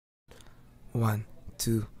1,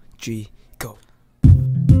 2, 3, go!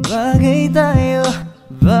 Bagay tayo,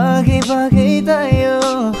 bagay tayo,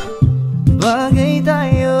 bagay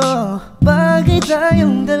tayo, bagay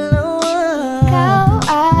tayong dalawa.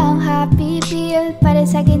 Ikaw ang happy pill, para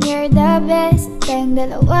sa'kin you're the best. Tayong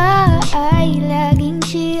dalawa ay laging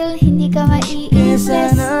chill, hindi ka maiinis.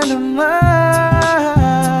 Sana naman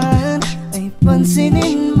ay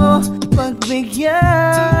pansinin mo, pagbigyan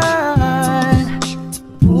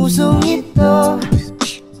pusong ito.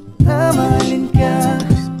 Tamahalin ka,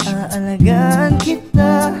 aalagaan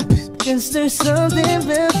kita, 'cause there's something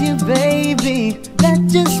about you, baby, that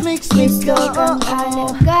just makes me go. Gusto kang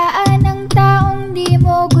alagaan ng taong di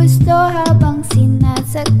mo gusto, habang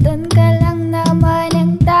sinasaktan ka lang naman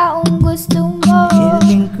ng taong gusto mo.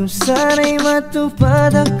 Hiling ko sana'y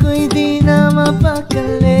matupad, ako'y di na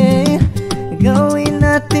mapakali. Gawin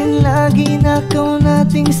natin lagi na ikaw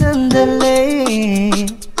nating sandali.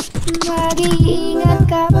 Mag-iingat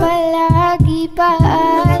ka palagi,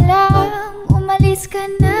 paalam. Umalis ka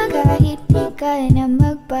na kahit di ka na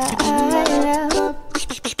magpaalam.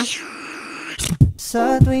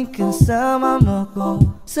 Sa tuwing kasama mo ko,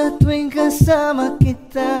 sa tuwing kasama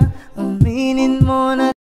kita, aminin mo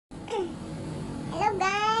na. Hello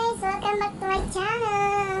guys! Welcome back to my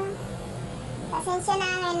channel! Pasensya na,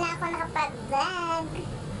 ngayon lang ako nakapag-vlog.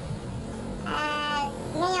 At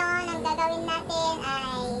ngayon, ang gagawin natin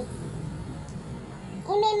ay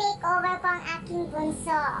i-makeover ko ang aking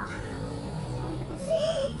bunso.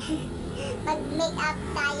 Mag-makeup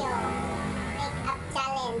tayo. Makeup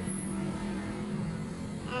challenge.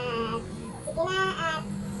 Sige na, at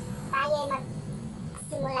tayo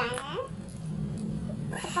magsimula na.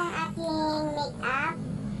 Ito pong aking makeup.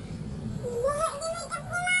 Makeup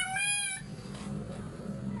ko, mama!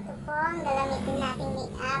 Ito po ang gagamitin nating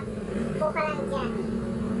makeup. Upo ka lang dyan.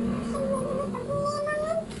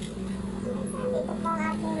 Ito po ang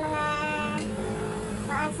aking mga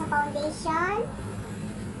paan sa foundation.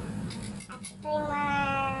 At ito yung mga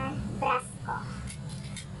brush ko.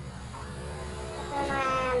 Ito yung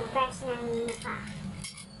mga brush ng mukha.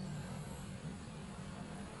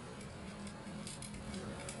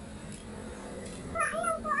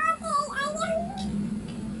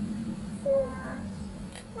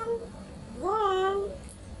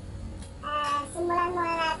 Simulan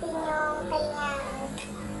muna natin yung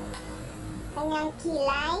kanyang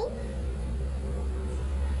kilay.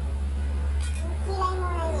 Kilay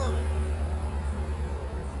muna niya.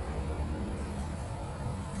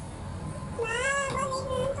 Balik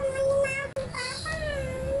na ito ngayon na ako, Papa.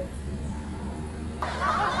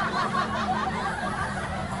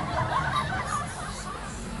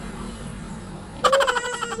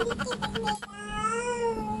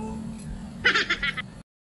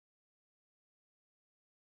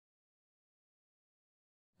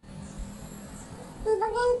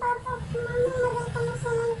 Bagayan, Papa. Mama, magal ka mo sa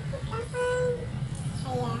mag-pikapan.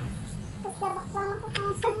 Kaya, tapos nabakbang ako pa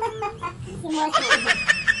sa si Moshi.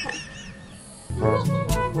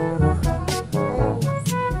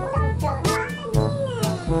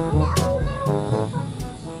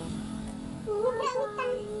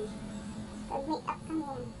 Pag-make up ka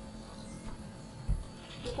mo.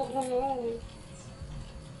 Ito ganun.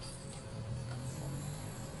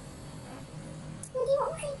 Hindi mo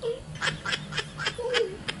makita.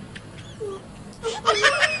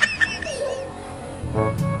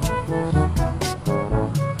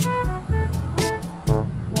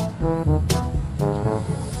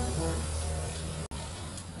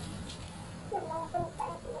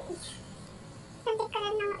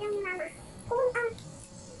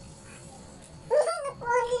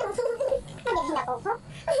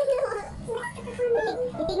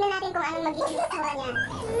 Titignan natin kung anong magiging itsura niya.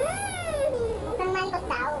 Huwag kang malikot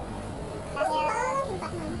daw. Kasi,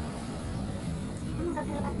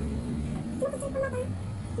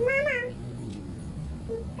 Mama!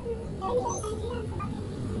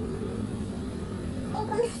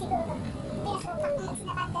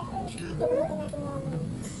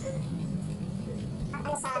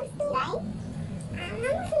 Ano sa kilay?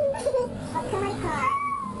 Huwag ka malikot.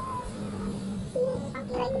 Ang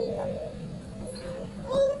kilay dito.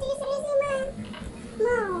 Seriously, Ma.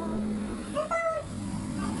 No. Ito.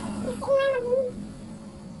 Kasi nga maging.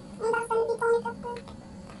 Ang basta hindi ko makeup ko.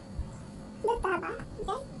 Data ba?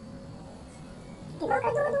 Okay? Diba ka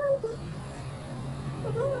doon?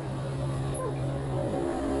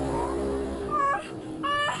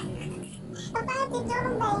 Papa, dito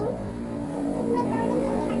lang ba yun?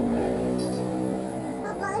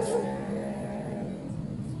 Papa,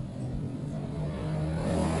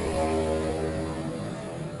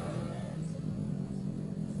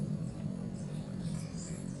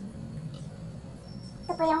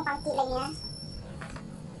 Ito po yung pangkilay niya.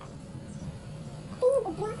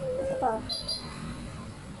 Ito po.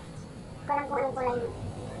 Parang kung anong kulay.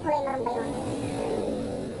 Kulay maroon ba yun?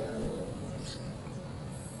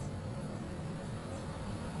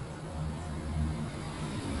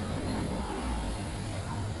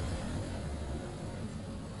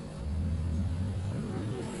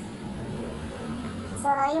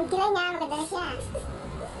 So, yung kilay niya, maganda na siya.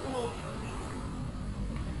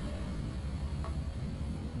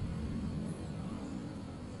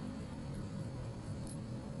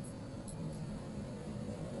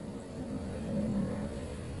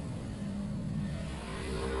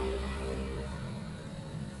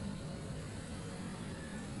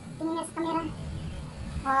 Tingin na sa camera.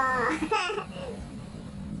 Oh.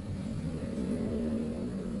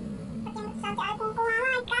 Pati akong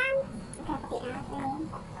kumawa, ikam. Pati ako.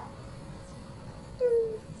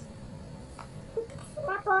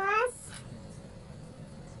 Tapos,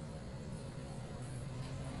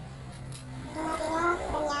 tingnan natin yung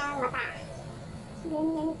kanyang mata.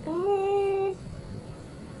 Ganyan ka.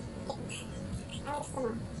 Ang gusto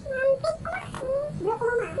mo? Mampit ko ba? Blue ko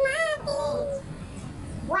mama. Mampit.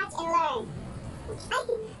 Watch and learn. Ay,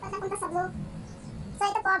 ba't napunta sa blue? So,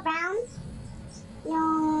 ito po, brown.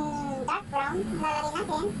 Yung dark brown, lalagay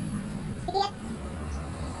natin. Pikit.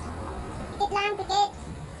 Pikit lang, pikit.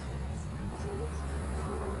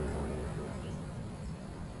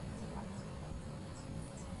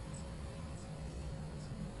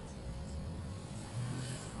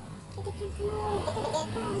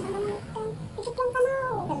 Pikit lang ka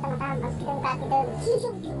mo. Ganda matambas. Pikit lang ka mo.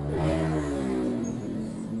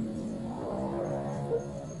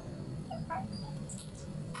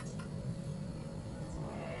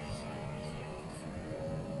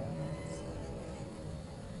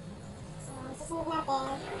 Susunod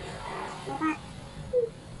natin. Mukha.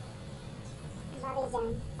 Bagay dyan.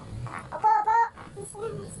 Opo, opo.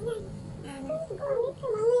 Sinan. Gumamit ka,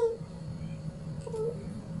 mami.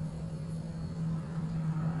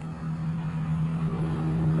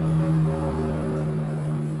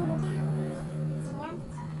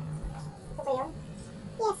 Ito ba yun?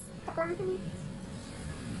 Yes, ito lang kami.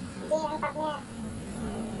 Hindi, ang partner.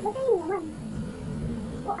 Ba't yun naman?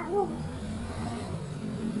 O ano?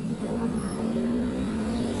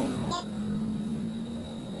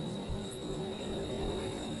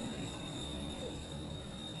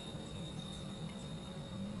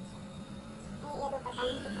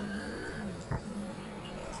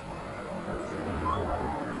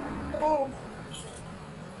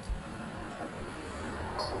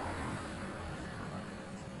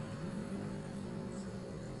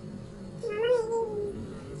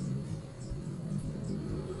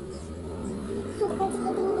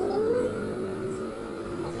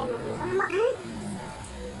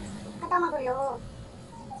 Kata magulo.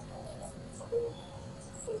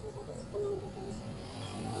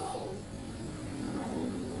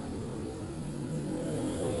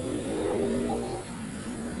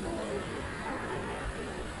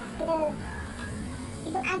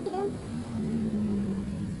 Ikut aja dong.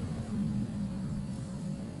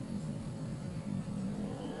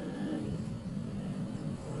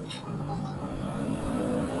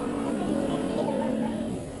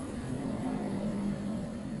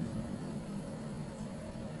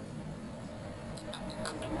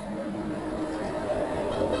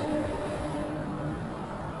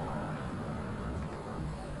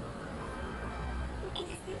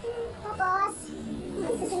 Tapos,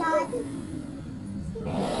 susunod.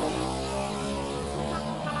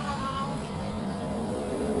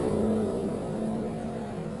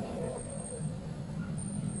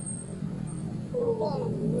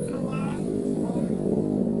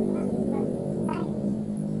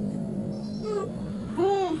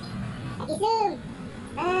 Lagi zoom.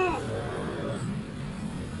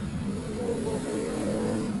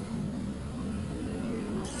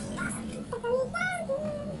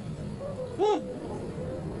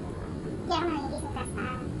 Jangan lagi suka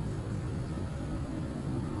sekarang.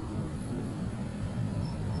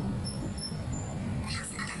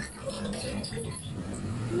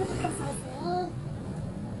 Ini kita sampai sini.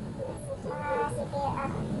 Masih kayak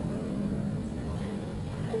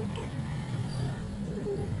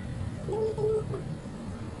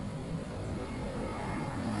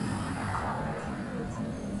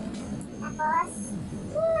tapos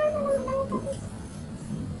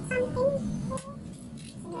something.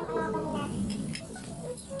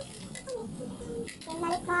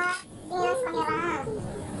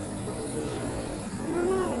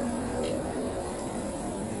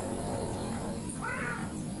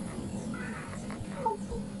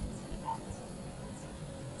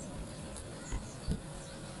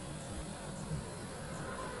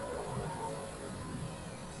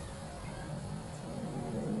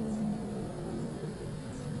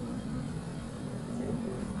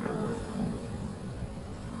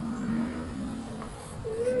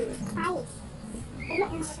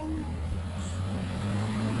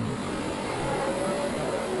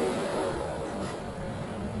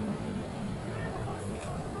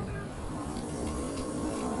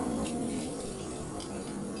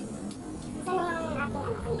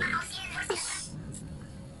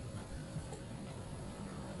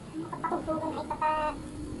 Nakapatugtugan ay tapat.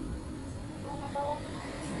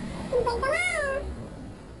 Hintay ka na!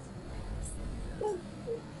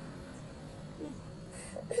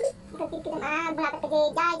 Nagpipit ang malapit ka di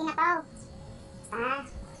jay, ginapaw. At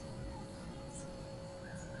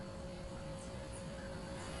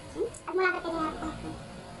malapit ka ginapaw.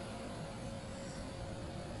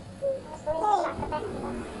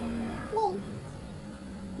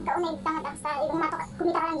 Ikaw na yung tangad sa ibang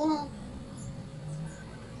kumita ka lang din eh.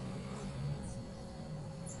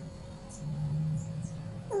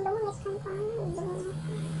 Ang damo next time pa.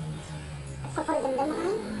 At kapag-damdam mo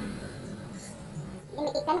kami.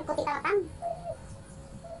 Limited ka, nagputi ka matang.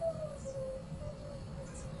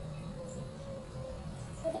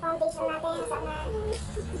 Beauty foundation natin, sana.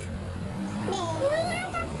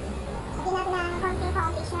 Lagyan natin ng konting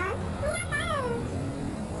foundation.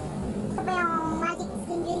 Ito pa yung Magic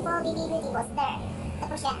Skin Beautiful BB Beauty Booster. Ito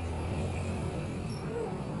po siya.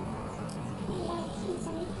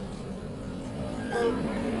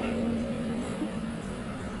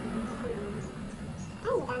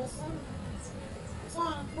 Ay, madami siya.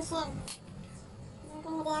 Bushin. Ito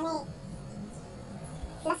yung madami.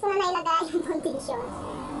 Last ko na nailagay yung foundation.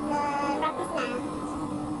 Practice na.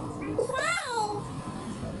 Israel!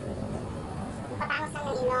 Patangos lang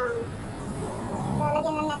ng ilong. So,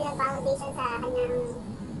 lagyan lang natin ng foundation sa kanyang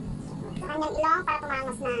ilong para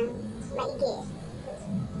tumangos ng maigi.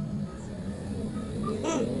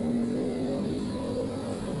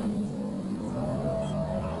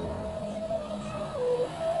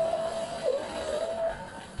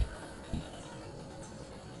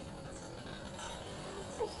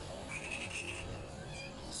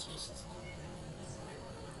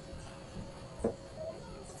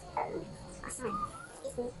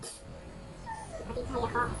 Excuse me. Nakatitay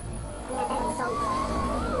ako. Hindi natin mag-song.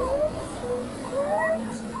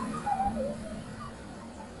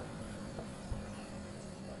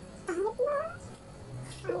 Pangit mo.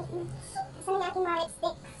 Saan yung aking mga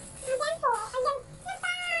lipstick? Ayan po. Ayan.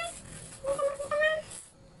 Nata! Nakita nga.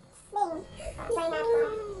 Ding. Try na ito.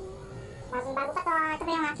 Bagong-bago pa to. Ito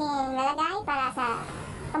pa yung aking lalagay para sa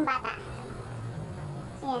pambata.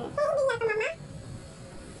 Ayan. Hindi na ka, mama?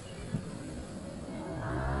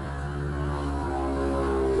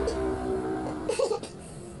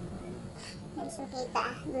 Kita,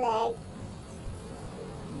 vlog.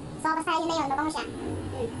 So, basta yun na yun. Mabango siya.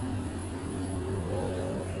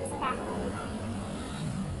 Isa ka.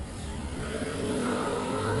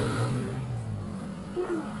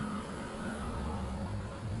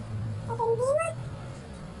 Hindi mo.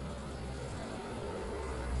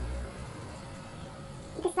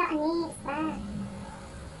 Extra, extra.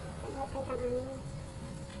 Ano kay kamanin?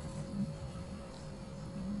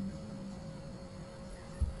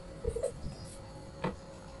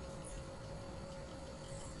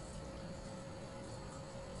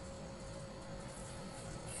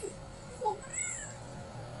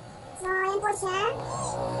 So, ayan po siya.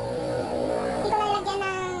 Hindi ko lalagyan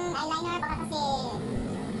ng eyeliner baka kasi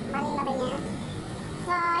maling mata niya. So,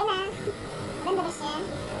 ayan na. Ganda ba siya?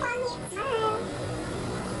 Smile!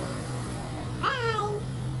 Bye!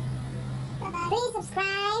 Please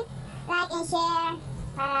subscribe, like, and share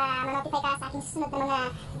para ma-notify ka sa aking susunod na mga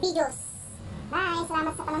videos. Bye!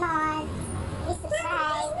 Salamat sa panonood! Please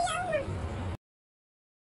subscribe!